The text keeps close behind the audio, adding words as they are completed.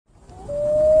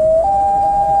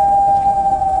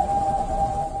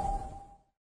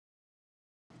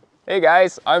Hey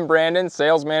guys, I'm Brandon,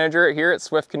 sales manager here at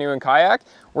Swift Canoe and Kayak.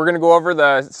 We're going to go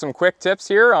over some quick tips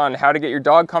here on how to get your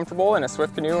dog comfortable in a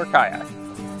Swift canoe or kayak.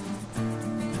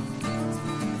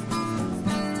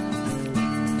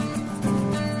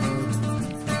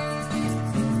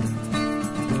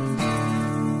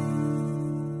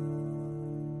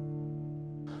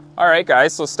 All right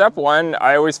guys, so step one,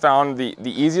 I always found the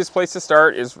easiest place to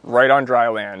start is right on dry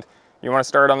land. You want to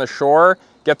start on the shore,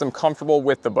 get them comfortable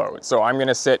with the boat. So I'm going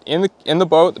to sit in the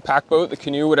boat, the pack boat, the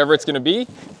canoe, whatever it's going to be.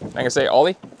 I'm going to say,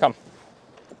 Ollie, come.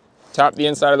 Tap the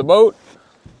inside of the boat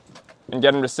and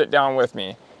get them to sit down with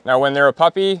me. Now when they're a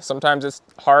puppy, sometimes it's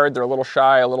hard, they're a little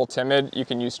shy, a little timid. You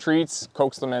can use treats,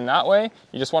 coax them in that way.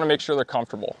 You just want to make sure they're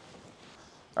comfortable.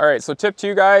 All right, so tip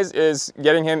 2 guys is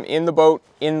getting him in the boat,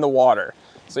 in the water.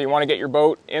 So you want to get your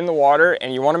boat in the water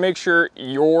and you want to make sure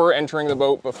you're entering the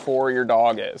boat before your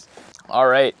dog is. All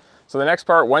right, so the next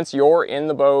part, once you're in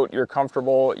the boat, you're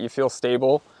comfortable, you feel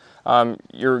stable,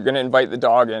 you're going to invite the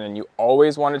dog in, and you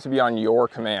always want it to be on your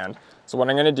command. So what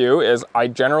I'm going to do is I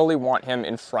generally want him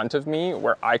in front of me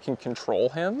where I can control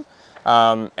him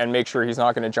and make sure he's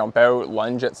not going to jump out,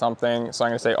 lunge at something. So I'm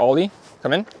going to say, Ollie,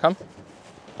 come in, come,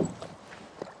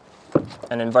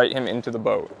 and invite him into the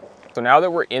boat. So now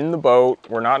that we're in the boat,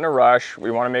 we're not in a rush,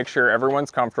 we want to make sure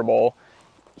everyone's comfortable.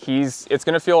 It's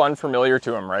going to feel unfamiliar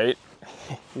to him, right?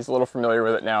 He's a little familiar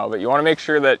with it now, but you want to make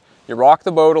sure that you rock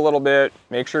the boat a little bit,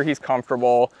 make sure he's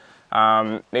comfortable,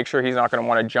 make sure he's not going to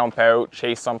want to jump out,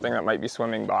 chase something that might be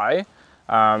swimming by.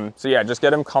 So yeah, just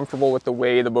get him comfortable with the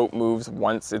way the boat moves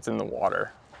once it's in the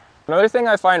water. Another thing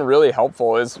I find really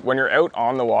helpful is when you're out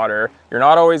on the water, you're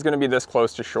not always going to be this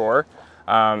close to shore.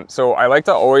 So I like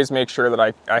to always make sure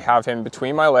that I have him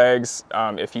between my legs.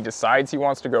 If he decides he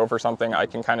wants to go for something, I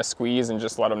can kind of squeeze and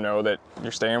just let him know that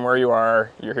you're staying where you are,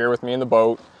 you're here with me in the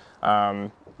boat.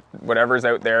 Whatever's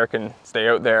out there can stay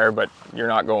out there, but you're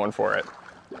not going for it.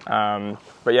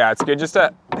 But yeah, it's good just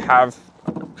to have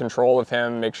control of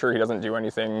him, make sure he doesn't do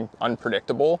anything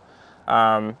unpredictable.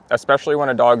 Especially when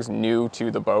a dog's new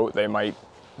to the boat, they might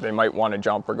want to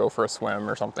jump or go for a swim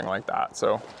or something like that.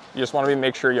 So you just want to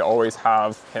make sure you always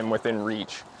have him within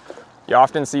reach. You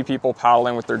often see people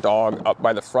paddling with their dog up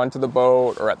by the front of the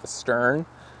boat or at the stern.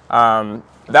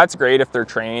 That's great if they're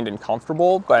trained and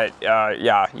comfortable, but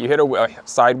yeah, you hit a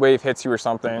side wave hits you or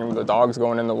something, the dog's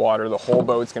going in the water, the whole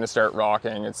boat's going to start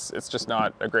rocking. It's just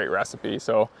not a great recipe.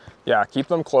 So yeah, keep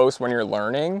them close when you're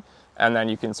learning, and then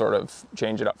you can sort of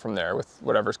change it up from there with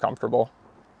whatever's comfortable.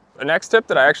 The next tip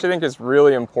that I actually think is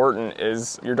really important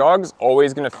is your dog's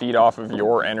always going to feed off of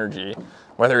your energy,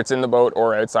 whether it's in the boat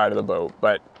or outside of the boat.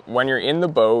 But when you're in the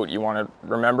boat, you want to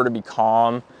remember to be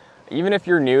calm. Even if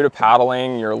you're new to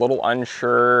paddling, you're a little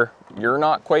unsure, you're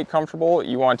not quite comfortable,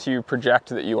 you want to project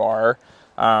that you are.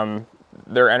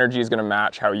 Their energy is going to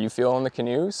match how you feel in the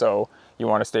canoe. So you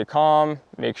want to stay calm,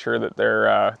 make sure that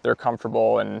they're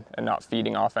comfortable and not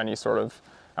feeding off any sort of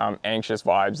anxious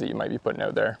vibes that you might be putting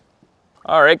out there.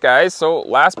 All right guys, so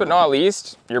last but not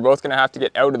least, you're both going to have to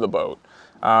get out of the boat.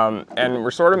 And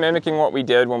we're sort of mimicking what we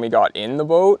did when we got in the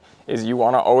boat, is you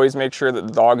want to always make sure that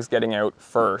the dog's getting out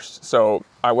first. So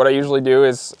what I usually do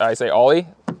is I say, Ollie,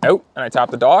 out, and I tap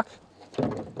the dock.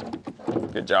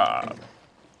 Good job.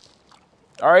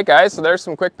 All right guys, so there's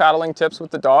some quick paddling tips with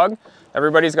the dog.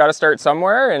 Everybody's got to start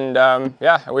somewhere, and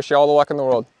yeah, I wish you all the luck in the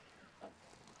world.